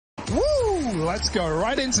Let's go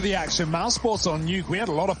right into the action. mousesports on Nuke. We had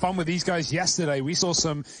a lot of fun with these guys yesterday. We saw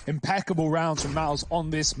some impeccable rounds from Mouse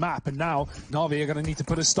on this map, and now NaVi are going to need to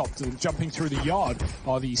put a stop to them. Jumping through the yard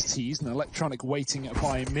are these T's, an electronic waiting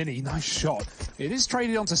by Mini. Nice shot. It is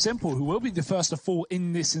traded onto Simple, who will be the first to fall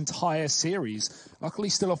in this entire series. Luckily,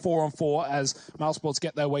 still a 4-on-4 as mousesports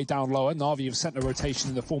get their way down lower. NaVi have sent a rotation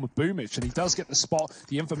in the form of Boomich, and he does get the spot,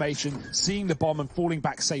 the information, seeing the bomb and falling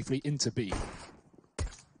back safely into B.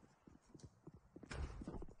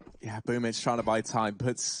 Yeah, Boomich trying to buy time,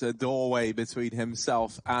 puts a doorway between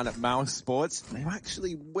himself and mousesports. They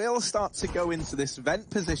actually will start to go into this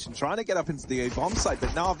vent position, trying to get up into the A bomb site, but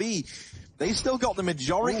NaVi, they still got the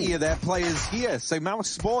majority of their players here. So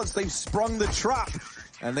mousesports, they've sprung the trap,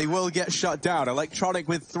 and they will get shut down. Electronic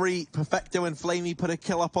with 3, Perfecto and Flamey put a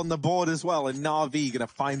kill up on the board as well, and NaVi gonna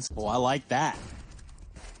find... Oh, I like that.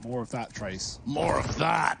 More of that, Trace. More of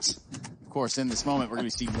that. Of course, in this moment, we're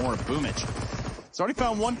gonna see more of Boomich. He's already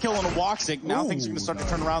found 1 kill on a Woxic. Now things are going to start to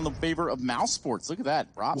turn around in the favor of mousesports. Look at that.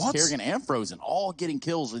 Rops, karrigan, and Frozen all getting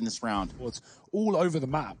kills in this round. Well, it's all over the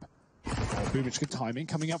map. Boomich, good timing,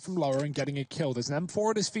 coming up from lower and getting a kill. There's an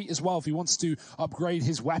M4 at his feet as well if he wants to upgrade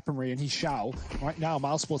his weaponry, and he shall. Right now,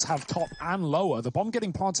 mousesports have top and lower. The bomb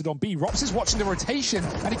getting planted on B. Rops is watching the rotation,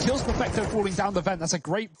 and he kills Perfecto falling down the vent. That's a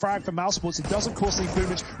great frag for mousesports. It does, of course, leave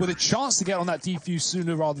Boomich with a chance to get on that defuse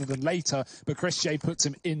sooner rather than later, but Chris J puts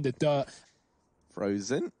him in the dirt.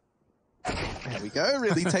 Frozen. There we go.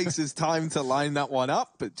 Really takes his time to line that one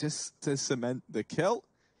up, but just to cement the kill.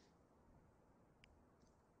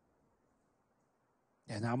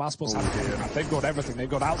 Yeah, now mousesports they've got everything. They've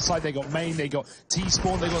got outside, they got main, they got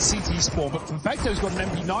T-spawn, they got CT spawn, but Perfecto's got an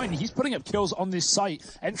MP9. He's putting up kills on this site.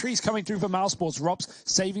 Entries coming through for mousesports. Rops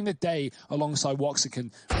saving the day alongside Woxic,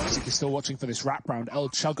 and Woxic is still watching for this wrap round. El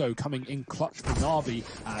Chuggo coming in clutch for NaVi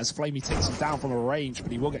as Flamey takes him down from a range,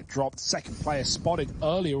 but he will get dropped. Second player spotted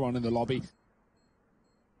earlier on in the lobby.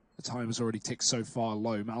 The time has already ticked so far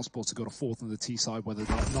low. mousesports have got a 4th on the T side, whether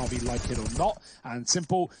NaVi like it or not. And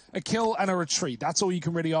Simple, a kill and a retreat. That's all you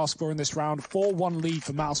can really ask for in this round. 4-1 lead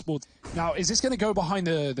for mousesports. Now, is this going to go behind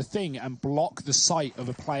the thing and block the sight of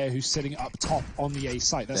a player who's sitting up top on the A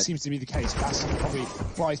site? That seems to be the case. Bass can probably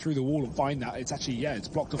fly through the wall and find that. It's actually, yeah, it's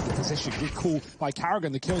blocked off the position. Good call by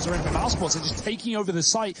karrigan. The kills are in for mousesports. They're just taking over the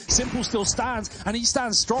site. Simple still stands, and he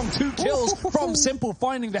stands strong. 2 kills from Simple,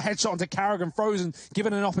 finding the headshot onto karrigan. Frozen,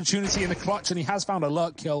 given an opportunity in the clutch, and he has found a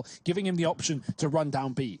lurk kill, giving him the option to run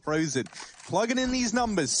down B. Frozen plugging in these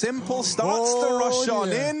numbers. Simple starts to rush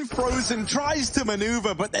on in. Frozen tries to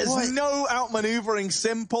maneuver, but there's no outmaneuvering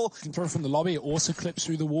Simple. Can throw from the lobby. It also clips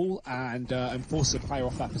through the wall and forces a player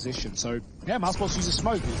off that position. So yeah, mousesports uses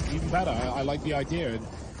smoke. Even better. I like the idea.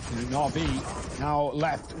 And NaVi now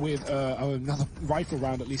left with another rifle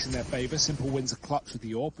round, at least in their favor. Simple wins a clutch with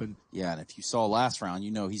the AWP. And yeah, and if you saw last round,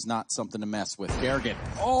 you know he's not something to mess with. karrigan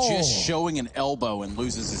just showing an elbow and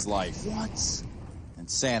loses his life. What?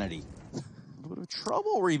 Insanity. A little bit of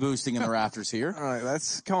trouble reboosting in the rafters here. All right,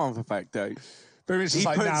 let's come on, Perfecto. Boomich is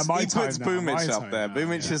like, nah, my time puts now, Boomich my up time there. now,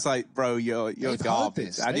 Boomich is like, bro, you're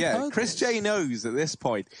garbage. And yeah, Chris J knows at this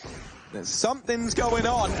point that something's going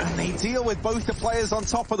on, and they deal with both the players on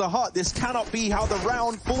top of the hut. This cannot be how the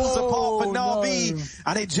round falls apart for NaVi,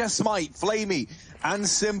 and it just might. Flamey and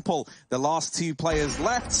Simple, the last 2 players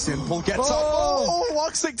left. Simple gets up.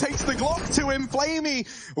 Woxic takes the Glock to him. Flamey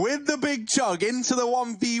with the big chug into the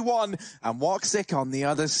 1v1, and Woxic on the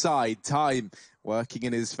other side. Time working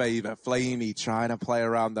in his favor. Flamey trying to play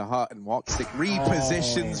around the hut, and Woxic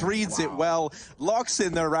repositions, reads it well, locks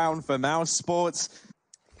in the round for mousesports.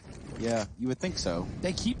 Yeah, you would think so.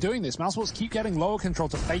 They keep doing this. mousesports keep getting lower control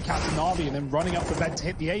to fake out to NaVi and then running up the vent to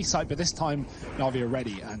hit the A site, but this time NaVi are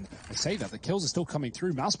ready. And I say that, the kills are still coming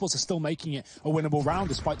through. mousesports are still making it a winnable round,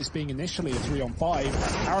 despite this being initially a 3-on-5.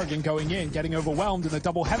 karrigan going in, getting overwhelmed in the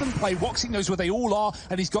double heaven play. Woxic knows where they all are,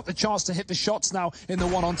 and he's got the chance to hit the shots now in the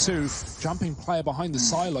 1-on-2. Jumping player behind the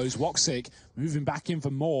silos. Woxic moving back in for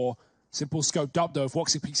more. Simple scoped up, though. If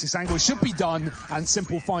Woxic peeks this angle, it should be done, and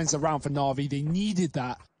Simple finds the round for NaVi. They needed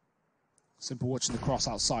that. Simple watching the cross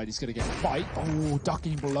outside. He's going to get a fight. Oh,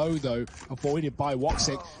 ducking below, though. Avoided by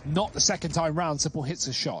Woxic. Not the second time round. Simple hits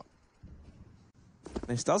a shot.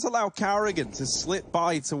 This does allow karrigan to slip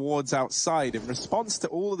by towards outside. In response to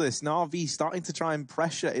all of this, NaVi starting to try and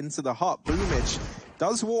pressure into the hut. Boomich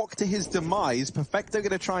does walk to his demise. Perfecto going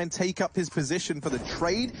to try and take up his position for the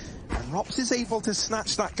trade. And Rops is able to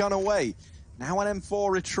snatch that gun away. Now an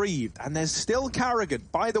M4 retrieved, and there's still karrigan,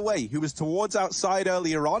 by the way, who was towards outside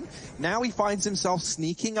earlier on. Now he finds himself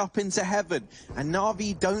sneaking up into heaven, and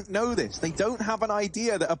NaVi don't know this. They don't have an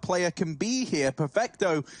idea that a player can be here.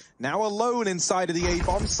 Perfecto, now alone inside of the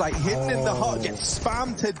A-bomb site, hidden in the hut, gets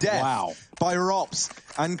spammed to death by Rops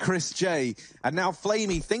and Chris J. And now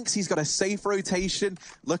Flamey thinks he's got a safe rotation,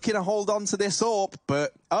 looking to hold on to this AWP,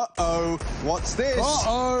 but uh-oh, what's this?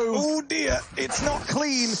 Oh dear, it's not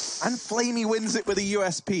clean, and Flamey wins it with a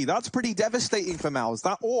USP. That's pretty devastating for Mouse.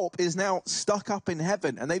 That AWP is now stuck up in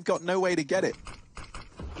heaven, and they've got no way to get it.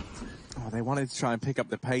 Oh, they wanted to try and pick up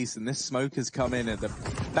the pace, and this smoke has come in at the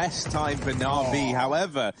best time for NaVi.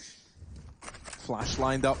 However, flash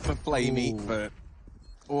lined up for Flamey, but...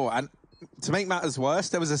 Oh, and to make matters worse,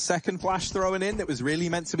 there was a second flash thrown in that was really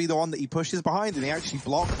meant to be the one that he pushes behind, and he actually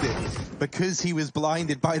blocked it because he was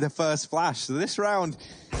blinded by the first flash. So this round,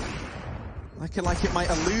 looking like it might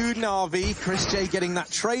elude NaVi. Chris J getting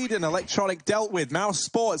that trade, and Electronic dealt with.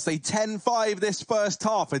 mousesports, they 10-5 this first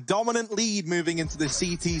half. A dominant lead moving into the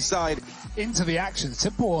CT side. Into the action.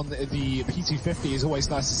 Simple on the P250 is always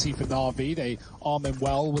nice to see for NaVi. They arm him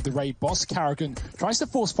well with the raid boss. karrigan tries to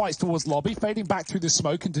force fights towards lobby, fading back through the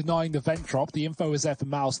smoke and denying the vent drop. The info is there for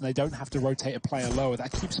Mouse, and they don't have to rotate a player lower.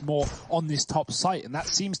 That keeps more on this top site, and that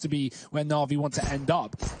seems to be where NaVi want to end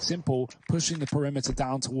up. Simple pushing the perimeter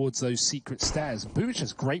down towards those secret stairs. Boomich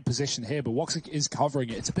has great position here, but Woxic is covering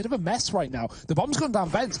it. It's a bit of a mess right now. The bomb's gone down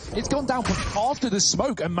vents. It's gone down from after the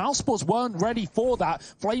smoke, and mousesports weren't ready for that.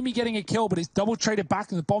 Flamey getting a kill, but it's double traded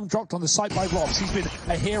back, and the bomb dropped on the site by Robs. He's been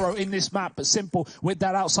a hero in this map, but Simple with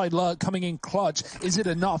that outside lurk coming in clutch. Is it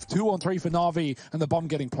enough? 2-on-3 for NaVi, and the bomb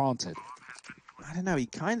getting planted. I don't know, he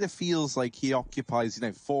kind of feels like he occupies,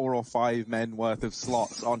 4 or 5 men worth of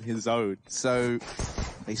slots on his own. So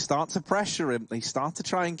they start to pressure him. They start to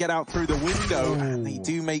try and get out through the window, and they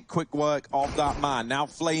do make quick work of that man. Now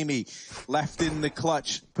Flamey left in the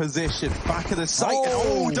clutch position, back of the site.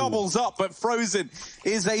 Doubles up, but Frozen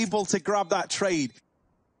is able to grab that trade.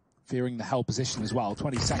 Fearing the hell position as well.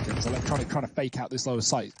 20 seconds. Electronic trying to fake out this lower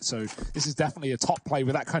site. So this is definitely a top play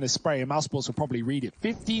with that kind of spray, and mousesports will probably read it.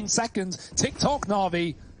 15 seconds. Tick-tock,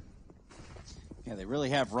 NaVi. Yeah, they really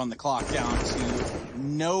have run the clock down to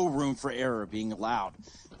no room for error being allowed.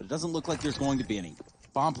 But it doesn't look like there's going to be any.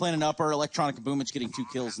 Bomb planted upper, Electronic and Boomich getting 2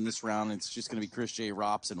 kills in this round. It's just going to be Chris J,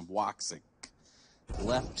 Rops, and Woxic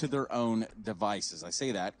left to their own devices. I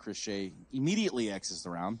say that. Chris J immediately X's the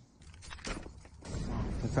round.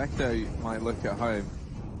 Perfecto might look at home,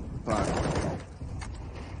 but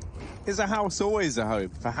is a house always a home?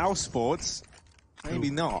 For mousesports,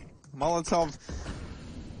 maybe not. Molotov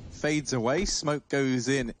fades away, smoke goes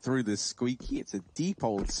in through the squeaky. It's a deep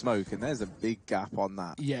old smoke, and there's a big gap on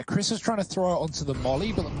that. Yeah, Chris was trying to throw it onto the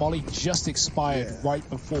molly, but the molly just expired right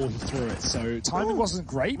before he threw it. So timing wasn't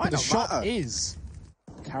great, but the shot is.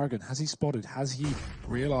 karrigan, has he spotted? Has he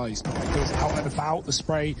realized? Goes out and about, the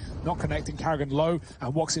spray not connecting. karrigan low,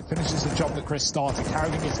 and Woxic finishes the job that Chris started.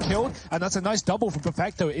 karrigan gets killed, and that's a nice double from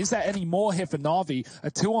Perfecto. Is there any more here for NaVi?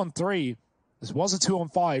 A 2-on-3. This was a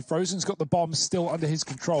 2-on-5. Frozen's got the bomb still under his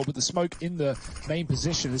control, but the smoke in the main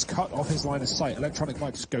position is cut off his line of sight. Electronic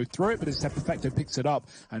might just go through it, but instead Perfecto picks it up,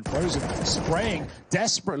 and Frozen spraying,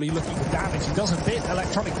 desperately looking for damage. He doesn't fit.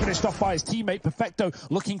 Electronic finished off by his teammate. Perfecto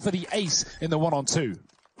looking for the ace in the 1-on-2.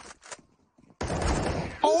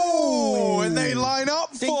 Oh, and they line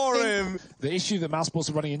up for him. The issue that mousesports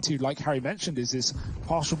are running into, like Harry mentioned, is this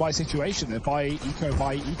partial buy situation. They're buy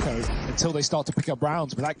eco until they start to pick up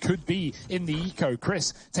rounds, but that could be in the eco.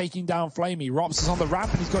 Chris taking down Flamey. Rops is on the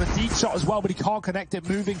ramp, and he's got a deep shot as well, but he can't connect it,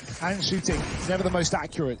 moving and shooting. Never the most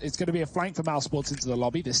accurate. It's going to be a flank for mousesports into the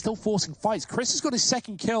lobby. They're still forcing fights. Chris has got his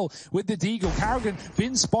second kill with the deagle. karrigan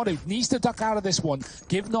been spotted, needs to duck out of this one.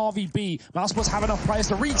 Give NaVi B. mousesports have enough players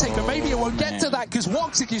to retake, but maybe it won't get to that because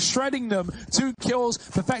Woxic is shredding them. 2 kills.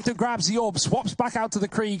 Perfecto grabs the orb, swaps back out to the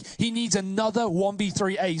Krieg. He needs another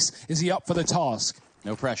 1v3 ace. Is he up for the task?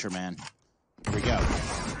 No pressure, man. Here we go.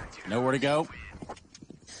 Nowhere to go.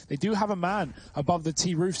 They do have a man above the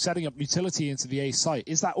T roof setting up utility into the A site.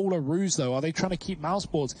 Is that all a ruse, though? Are they trying to keep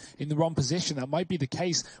mousesports in the wrong position? That might be the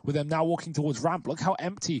case with them now walking towards ramp. Look how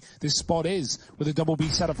empty this spot is with a double B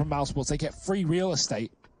setup from mousesports. They get free real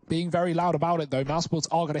estate. Being very loud about it, though. mousesports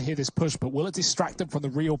are going to hear this push, but will it distract them from the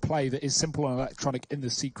real play that is Simple and Electronic in the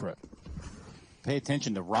secret? Pay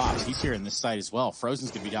attention to Robs. He's here in this site as well.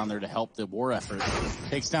 Frozen's going to be down there to help the war effort.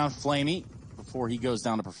 Takes down Flamey before he goes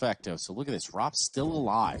down to Perfecto. So look at this. Rob's still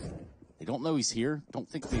alive. They don't know he's here. Don't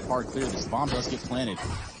think they've hard cleared this. Bomb does get planted.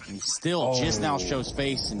 And he still just now shows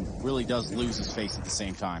face and really does lose his face at the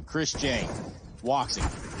same time. Chris J. Woxic.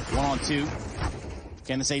 1-on-2.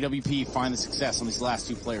 Can this AWP find the success on these last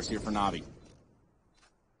two players here for NaVi?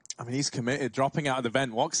 I mean, he's committed, dropping out of the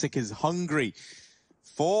vent. Woxic is hungry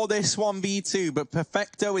for this 1v2, but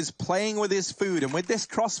Perfecto is playing with his food, and with this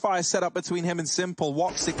crossfire set up between him and Simple,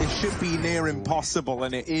 Woxic, this should be near impossible,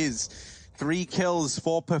 and it is. 3 kills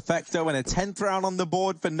for Perfecto and a 10th round on the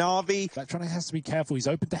board for NaVi. Electronic has to be careful. He's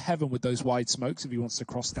open to heaven with those wide smokes if he wants to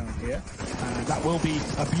cross down here. And that will be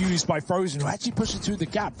abused by Frozen, who actually pushes through the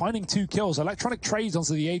gap, finding 2 kills. Electronic trades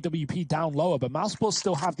onto the AWP down lower, but mousesports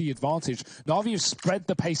still have the advantage. NaVi have spread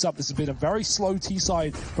the pace up. This has been a very slow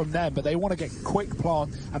T-side from them, but they want to get quick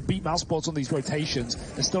plant and beat mousesports on these rotations.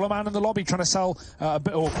 There's still a man in the lobby trying to sell a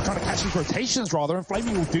bit, or trying to catch these rotations rather, and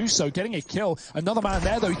Flamey will do so, getting a kill. Another man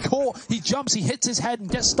there though, he caught, he jumps, he hits his head and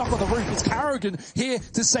gets stuck on the roof. It's karrigan here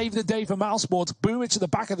to save the day for mousesports. Boomich at the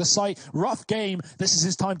back of the site. Rough game. This is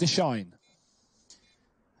his time to shine.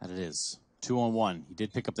 That it is. 2-on-1. He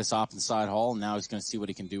did pick up this op inside hall, and now he's going to see what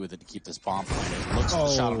he can do with it to keep this bomb planted. Looks for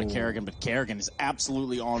the shot onto karrigan, but karrigan is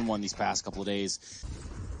absolutely on one these past couple of days.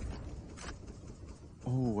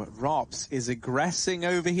 Oh, Rops is aggressing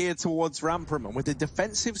over here towards Ramparman with the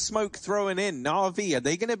defensive smoke thrown in. NaVi, are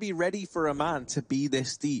they going to be ready for a man to be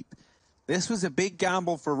this deep? This was a big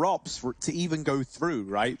gamble for Rops to even go through,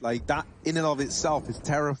 right? Like, that in and of itself is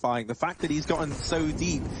terrifying. The fact that he's gotten so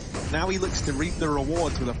deep, now he looks to reap the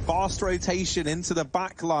rewards with a fast rotation into the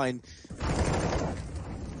back line.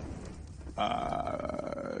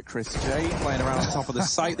 Chris J playing around on top of the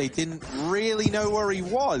site. They didn't really know where he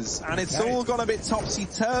was, and it's all gone a bit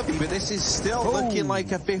topsy-turvy, but this is still looking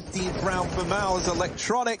like a 15th round for Mouse.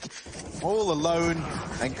 Electronic all alone,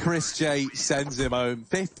 and Chris J sends him home.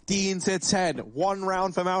 15-10. 1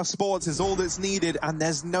 round for mousesports is all that's needed, and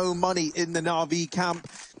there's no money in the NaVi camp.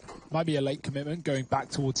 Might be a late commitment going back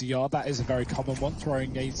towards the yard. That is a very common one,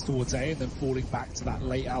 throwing nades towards A and then falling back to that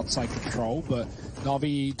late outside control. But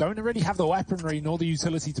NaVi don't really have the weaponry nor the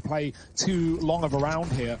utility to play too long of a round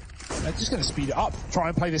here. They're just going to speed it up, try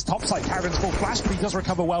and play this top side. karrigan's full flash, but he does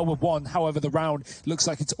recover well with 1. However, the round looks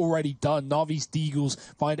like it's already done. NaVi's Deagles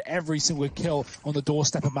find every single kill on the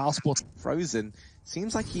doorstep of mousesports. Frozen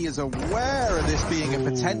seems like he is aware of this being a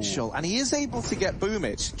potential, and he is able to get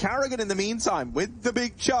Boomich. karrigan, in the meantime, with the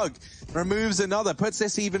big chug, removes another, puts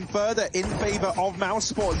this even further in favor of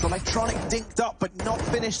mousesports. Electronic dinked up, but not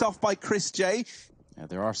finished off by Chris J. Yeah,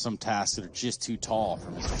 there are some tasks that are just too tall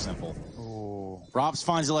for Mr. Simple. Rops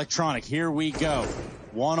finds Electronic. Here we go.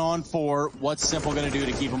 1-on-4. What's Simple going to do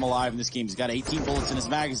to keep him alive in this game? He's got 18 bullets in his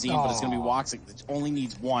magazine, but it's going to be Woxic that only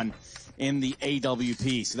needs 1 in the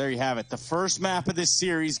AWP. So there you have it. The first map of this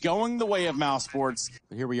series going the way of mousesports.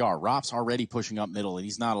 But here we are. Rops already pushing up middle, and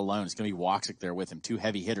he's not alone. It's going to be Woxic there with him. 2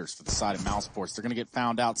 heavy hitters for the side of mousesports. They're going to get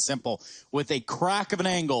found out. Simple with a crack of an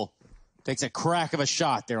angle. Takes a crack of a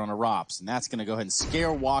shot there on a Rops, and that's going to go ahead and scare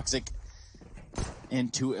Woxic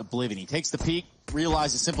into oblivion. He takes the peek,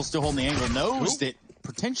 realizes Simple's still holding the angle, knows that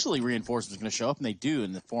potentially reinforcements are going to show up, and they do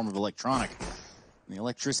in the form of Electronic. And the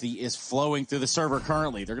electricity is flowing through the server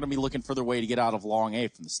currently. They're going to be looking for their way to get out of long A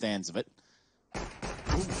from the stands of it.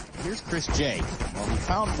 Ooh, here's Chris J. Well, he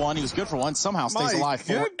found 1. He was good for 1. Somehow stays alive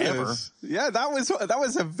forever. Yeah, that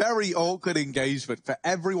was a very awkward engagement for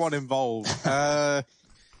everyone involved.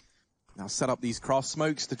 Now set up these cross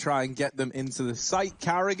smokes to try and get them into the site.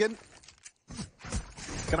 karrigan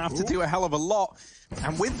gonna have to do a hell of a lot,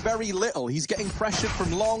 and with very little. He's getting pressured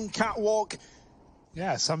from long, catwalk.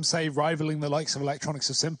 Yeah, some say rivaling the likes of Electronics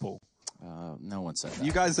of Simple. No one said that.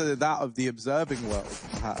 You guys are that of the observing world,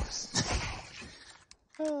 perhaps.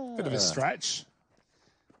 Bit of a stretch.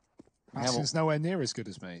 It's nowhere near as good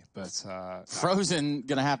as me, but Frozen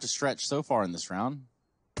gonna have to stretch so far in this round.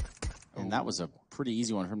 And that was a pretty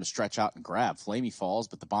easy one for him to stretch out and grab. Flamey falls,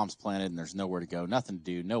 but the bomb's planted and there's nowhere to go. Nothing to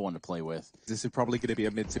do, no one to play with. This is probably going to be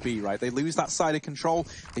a mid to B, right? They lose that side of control.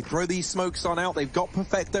 They throw these smokes on out. They've got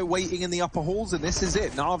Perfecto waiting in the upper halls, and this is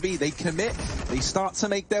it. NaVi, they commit. They start to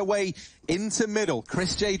make their way into middle.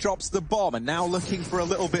 Chris J drops the bomb, and now looking for a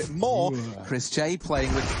little bit more. Chris J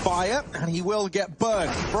playing with fire, and he will get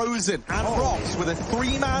burned. Frozen and Rops with a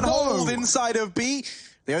 3-man hold inside of B.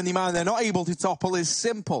 The only man they're not able to topple is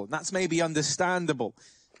Simple, and that's maybe understandable.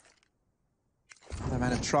 The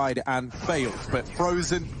men have tried and failed, but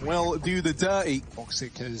Frozen will do the dirty.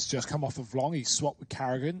 Woxic has just come off of long. He's swapped with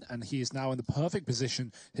karrigan, and he is now in the perfect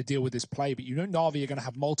position to deal with this play. But you know NaVi are going to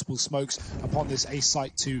have multiple smokes upon this A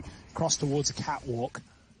site to cross towards a catwalk.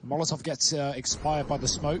 Molotov gets expired by the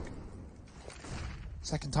smoke.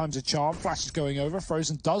 Second time's a charm. Flash is going over.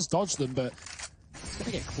 Frozen does dodge them, but it's going to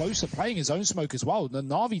to get closer, playing his own smoke as well. The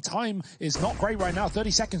NaVi time is not great right now.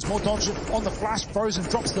 30 seconds more dodge on the flash. Frozen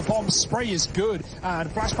drops the bomb. Spray is good. And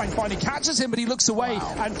Flashbang finally catches him, but he looks away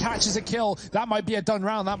and catches a kill. That might be a done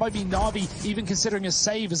round. That might be NaVi even considering a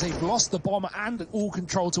save as they've lost the bomb and all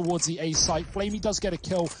control towards the A site. Flamey does get a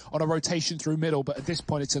kill on a rotation through middle, but at this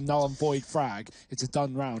point it's a null and void frag. It's a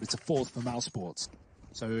done round. It's a fourth for mousesports.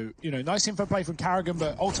 So, you know, nice info play from karrigan,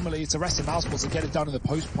 but ultimately it's arrested mousesports to get it done in the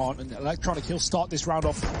post plant, and Electronic, he'll start this round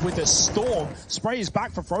off with a storm. Spray is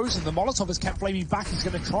back for Frozen. The Molotov has kept Flamey back. He's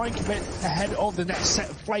going to try and commit ahead of the next set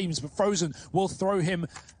of flames, but Frozen will throw him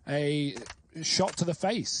a shot to the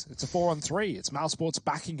face. It's a 4-on-3. It's mousesports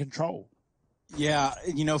back in control. Yeah,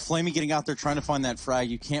 you know, Flamey getting out there trying to find that frag,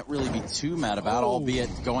 you can't really be too mad about, albeit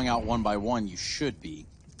going out one by one, you should be.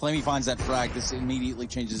 Flamey finds that frag, this immediately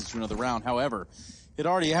changes it to another round. However, it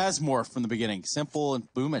already has morphed from the beginning. Simple and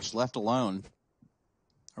Boomich left alone.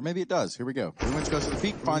 Or maybe it does. Here we go. Boomich goes to the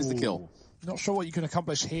peak, finds the kill. Not sure what you can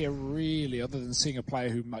accomplish here, really, other than seeing a player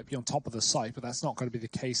who might be on top of the site, but that's not going to be the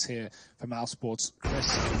case here for mousesports.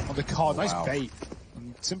 Chris on the card, nice bait.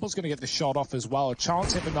 And Simple's going to get the shot off as well. A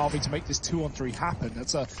chance here for NaVi to make this 2-on-3 happen.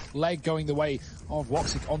 That's a leg going the way of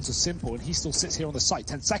Woxic onto Simple, and he still sits here on the site.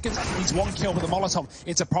 10 seconds, needs one kill with the Molotov.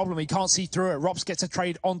 It's a problem, he can't see through it. Rops gets a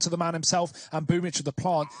trade onto the man himself, and Boomich of the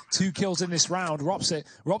plant. 2 kills in this round. Rops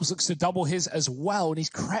looks to double his as well, and he's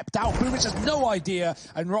crept out. Boomich has no idea,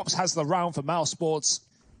 and Rops has the round for mousesports.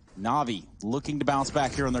 NaVi looking to bounce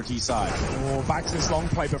back here on their T side. Oh, back to this long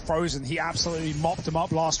play, but Frozen, he absolutely mopped him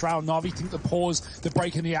up last round. NaVi think the pause, the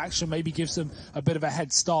break in the action maybe gives them a bit of a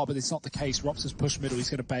head start, but it's not the case. Rops has pushed middle, he's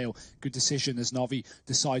going to bail. Good decision as NaVi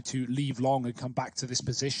decide to leave long and come back to this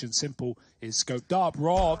position. Simple is scoped up.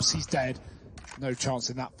 Rops, he's dead. No chance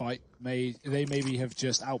in that fight. They maybe have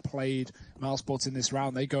just outplayed mousesports in this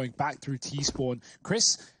round. They're going back through T-spawn.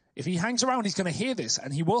 Chris, if he hangs around, he's going to hear this,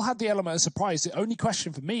 and he will have the element of surprise. The only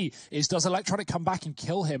question for me is, does Electronic come back and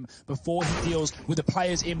kill him before he deals with the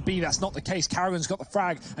players in B? That's not the case. karrigan's got the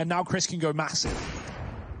frag, and now Chris can go massive.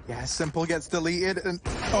 Yeah, Simple gets deleted, and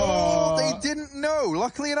they didn't know.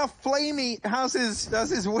 Luckily enough, Flamey has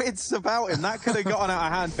his wits about him. That could have gotten out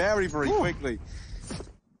of hand very, very quickly.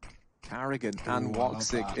 karrigan and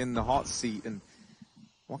Woxic in the hot seat, and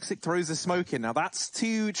Woxic throws a smoke in. Now that's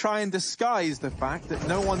to try and disguise the fact that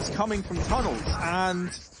no one's coming from tunnels, and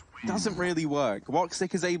doesn't really work.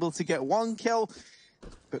 Woxic is able to get 1 kill,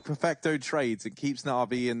 but Perfecto trades and keeps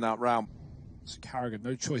NaVi in that round. So karrigan,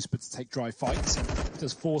 no choice but to take dry fights.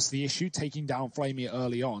 Does force the issue, taking down Flamey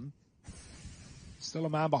early on. Still a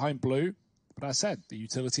man behind blue. But I said, the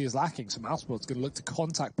utility is lacking, so mousesports going to look to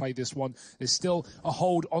contact play this one. There's still a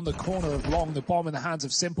hold on the corner of long, the bomb in the hands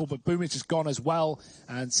of Simple, but Boomich is gone as well.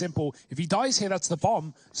 And Simple, if he dies here, that's the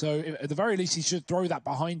bomb. So at the very least, he should throw that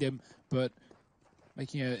behind him, but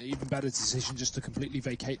making an even better decision just to completely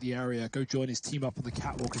vacate the area, go join his team up on the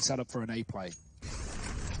catwalk and set up for an A play.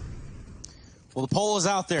 Well, the poll is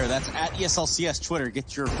out there. That's at ESLCS Twitter.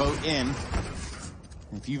 Get your vote in.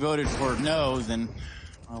 If you voted for no, then,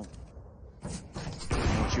 well, I don't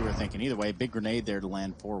know what you were thinking. Either way, big grenade there to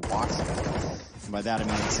land for Woxic. And by that, I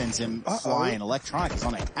mean it sends him flying. Electronic is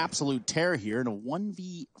on an absolute tear here in a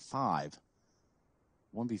 1v5.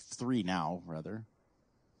 1v3 now, rather.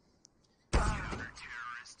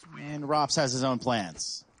 And Rops has his own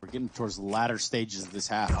plans. We're getting towards the latter stages of this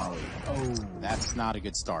half, aren't we? Oh, that's not a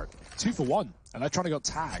good start. 2 for 1. Electronic got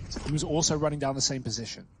tagged. He was also running down the same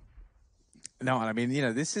position. No, I mean, you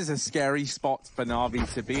know, this is a scary spot for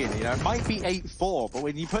NaVi to be in. You know, it might be 8-4, but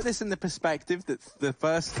when you put this in the perspective that the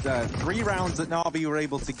first 3 rounds that NaVi were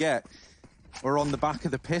able to get were on the back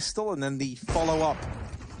of the pistol, and then the follow-up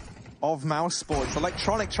of mousesports.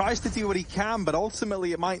 Electronic tries to do what he can, but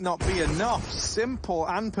ultimately it might not be enough. Simple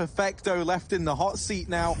and Perfecto left in the hot seat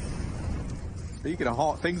now. Speaking of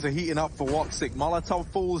hot, things are heating up for Woxic. Molotov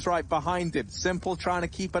falls right behind him. Simple trying to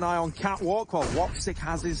keep an eye on catwalk while Woxic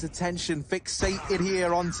has his attention fixated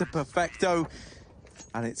here onto Perfecto.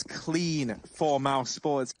 And it's clean for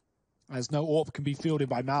mousesports. As no AWP can be fielded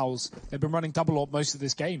by Mouse. They've been running double AWP most of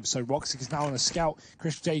this game, so Woxic is now on a scout.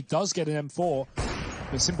 Chris J does get an M4,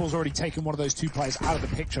 but Simple's already taken one of those 2 players out of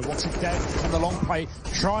the picture. Woxic dead on the long play,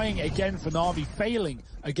 trying again for NaVi, failing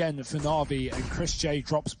again for NaVi, and Chris J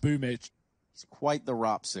drops Boomich. He's quite the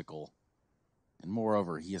Ropsicle. And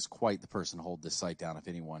moreover, he is quite the person to hold this site down, if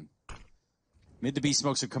anyone. Mid to B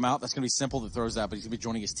smokes have come out. That's going to be Simple that throws that, but he's going to be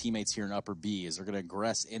joining his teammates here in upper B as they're going to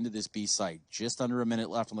aggress into this B site. Just under a minute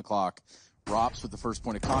left on the clock. Rops with the first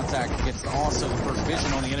point of contact. Gets also the first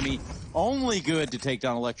vision on the enemy. Only good to take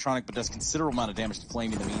down Electronic, but does considerable amount of damage to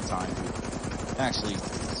Flame in the meantime. Actually,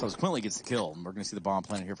 subsequently gets the kill. And we're going to see the bomb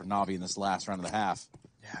planted here for NaVi in this last round of the half.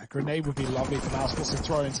 Yeah, a grenade would be lovely for mousesports to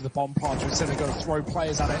throw into the bomb planter. Instead they've got to throw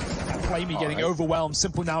players at it. And Flamey getting overwhelmed.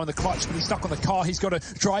 Simple now in the clutch, but he's stuck on the car. He's got to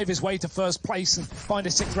drive his way to first place and find a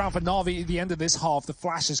 6th round for NaVi at the end of this half. The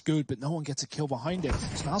flash is good, but no one gets a kill behind it.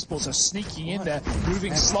 So mousesports are sneaking in there,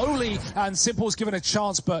 moving slowly, and Simple's given a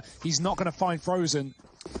chance, but he's not going to find Frozen.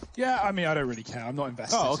 Yeah, I mean, I don't really care. I'm not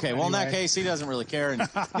invested. Oh, okay. Well, in that case, he doesn't really care, and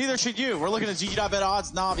neither should you. We're looking at GG.bet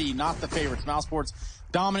odds. NaVi, not the favorites. mousesports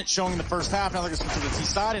dominant showing in the first half. Now they're going to switch to the T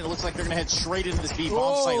side, and it looks like they're going to head straight into this B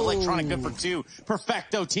bomb site. Electronic good for 2.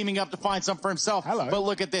 Perfecto teaming up to find something for himself. Hello. But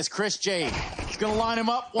look at this. Chris J. He's going to line him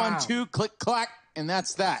up. 1, 2, click, clack, and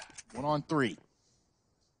that's that. 1 on 3.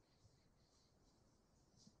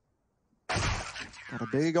 Got a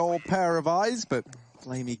big old pair of eyes, but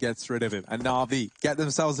Flamey gets rid of him. And NaVi get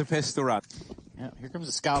themselves a pistol round. Yeah, here comes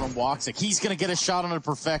a scout on Woxic. He's going to get a shot on a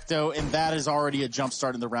Perfecto, and that is already a jump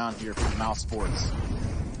start in the round here for mousesports.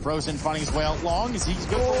 Frozen finding his way out long. Is he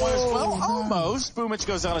good for one as well? Almost. Boomich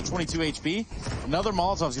goes out at 22 HP. Another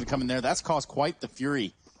Molotov's going to come in there. That's caused quite the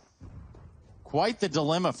fury. Quite the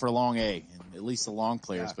dilemma for long A, and at least the long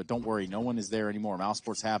players. Yeah. But don't worry, no one is there anymore.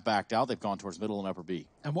 mousesports have backed out. They've gone towards middle and upper B.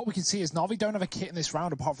 And what we can see is NaVi don't have a kit in this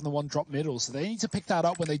round apart from the one drop middle, so they need to pick that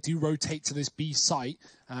up when they do rotate to this B site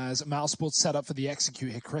as mousesports set up for the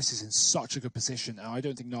execute here. Chris is in such a good position. Now, I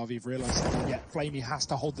don't think NaVi have realized that yet. Flamey has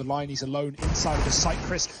to hold the line. He's alone inside of the site.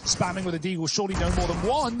 Chris spamming with a deagle, surely no more than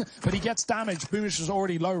 1, but he gets damaged. Boomish was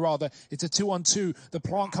already low, rather. It's a 2-on-2. The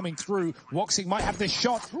plant coming through. Woxic might have this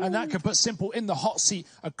shot, and that could put Simple in the hot seat.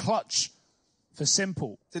 A clutch for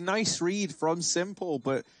Simple. It's a nice read from Simple,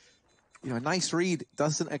 but you know, a nice read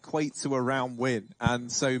doesn't equate to a round win.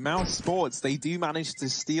 And so mousesports, they do manage to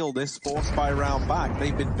steal this force by round back.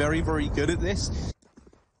 They've been very, very good at this.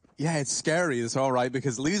 Yeah, it's scary as well, right?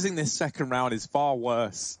 Because losing this second round is far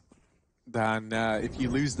worse than if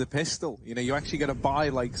you lose the pistol. You know, you actually get to buy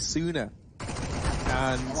like sooner.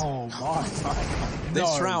 And oh my.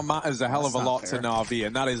 This round matters a hell of a lot to NaVi,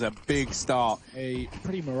 and that is a big start. A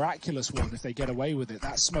pretty miraculous one if they get away with it.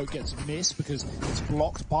 That smoke gets missed because it's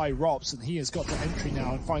blocked by Rops, and he has got to entry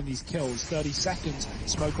now and find these kills. 30 seconds,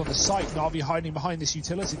 smoke on the site. NaVi hiding behind this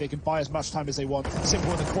utility. They can buy as much time as they want.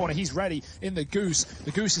 Simple in the corner, he's ready in the goose.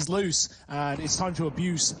 The goose is loose, and it's time to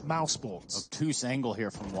abuse mousesports. Obtuse angle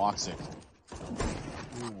here from Woxic.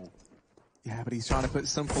 Yeah, but he's trying to put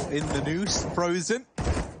Simple in the noose. Frozen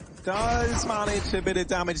does manage a bit of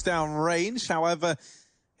damage down range. However,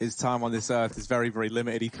 his time on this earth is very, very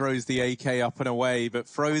limited. He throws the AK up and away, but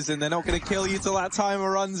Frozen, they're not going to kill you till that timer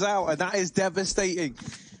runs out, and that is devastating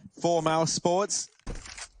for mousesports.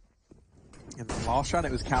 In the last round,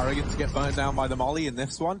 it was karrigan to get burned down by the molly. In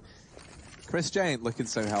this one, Chris J ain't looking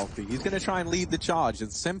so healthy. He's going to try and lead the charge,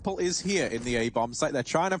 and Simple is here in the A-bomb site. They're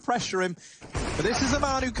trying to pressure him, but this is a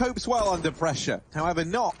man who copes well under pressure. However,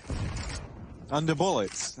 not under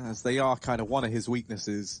bullets, as they are kind of one of his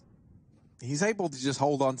weaknesses. He's able to just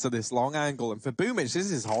hold on to this long angle, and for Boomich, this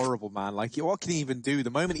is horrible, man. Like, what can he even do? The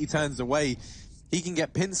moment he turns away, he can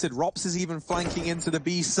get pincered. Rops is even flanking into the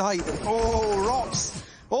B site. Oh, Rops!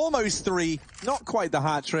 Almost 3. Not quite the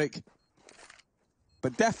hat trick,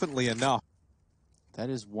 but definitely enough. That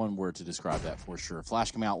is one word to describe that for sure.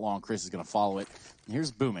 Flash coming out long. Chris is going to follow it. And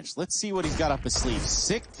here's Boomich. Let's see what he's got up his sleeve.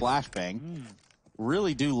 Sick flashbang.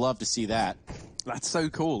 Really do love to see that. That's so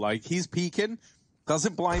cool. Like, he's peeking.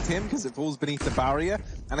 Doesn't blind him because it falls beneath the barrier.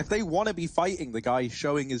 And if they want to be fighting the guy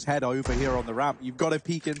showing his head over here on the ramp, you've got to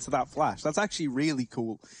peek into that flash. That's actually really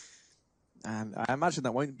cool. And I imagine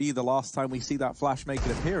that won't be the last time we see that flash make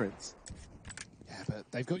an appearance. But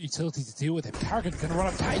they've got utility to deal with him. karrigan can run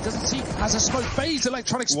up. He doesn't see as a smoke phase.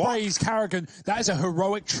 Electronic sprays karrigan. That is a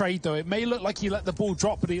heroic trade, though. It may look like he let the ball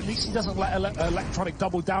drop, but at least he doesn't let electronic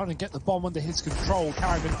double down and get the bomb under his control.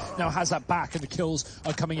 karrigan now has that back, and the kills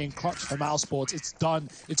are coming in clutch for mousesports. It's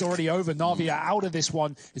done. It's already over. NaVi are out of this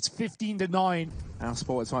one. It's 15-9.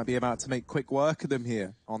 mousesports might be about to make quick work of them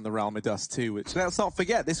here on the Realm of Dust 2, which, let's not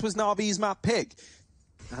forget, this was NaVi's map pick.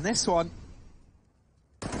 And this one,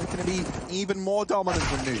 they're going to be even more dominant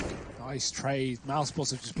than Nuke. Nice trade.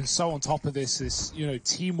 mousesports have just been so on top of this you know,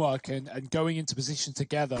 teamwork and going into position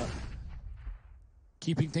together.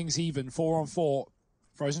 Keeping things even, 4-on-4.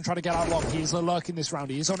 Frozen trying to get out long. He is lurking this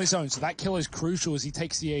round. He is on his own, so that kill is crucial as he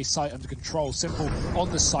takes the A site under control. Simple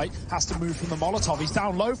on the site, has to move from the Molotov. He's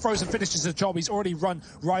down low. Frozen finishes the job. He's already run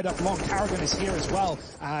right up long. karrigan is here as well.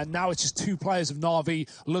 And now it's just two players of NaVi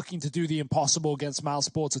looking to do the impossible against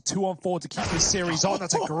mousesports. A 2-on-4 to keep this series on.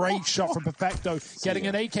 That's a great shot from Perfecto, getting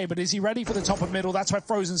an AK, but is he ready for the top and middle? That's where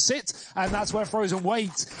Frozen sits, and that's where Frozen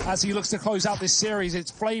waits as he looks to close out this series.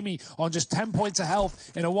 It's Flamey on just 10 points of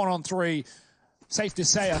health in a 1-on-3. Safe to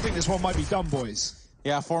say, I think this one might be done, boys.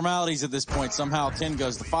 Yeah, formalities at this point. Somehow 10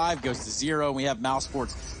 goes to 5, goes to 0. We have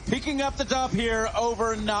mousesports picking up the dub here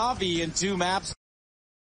over NaVi in 2 maps.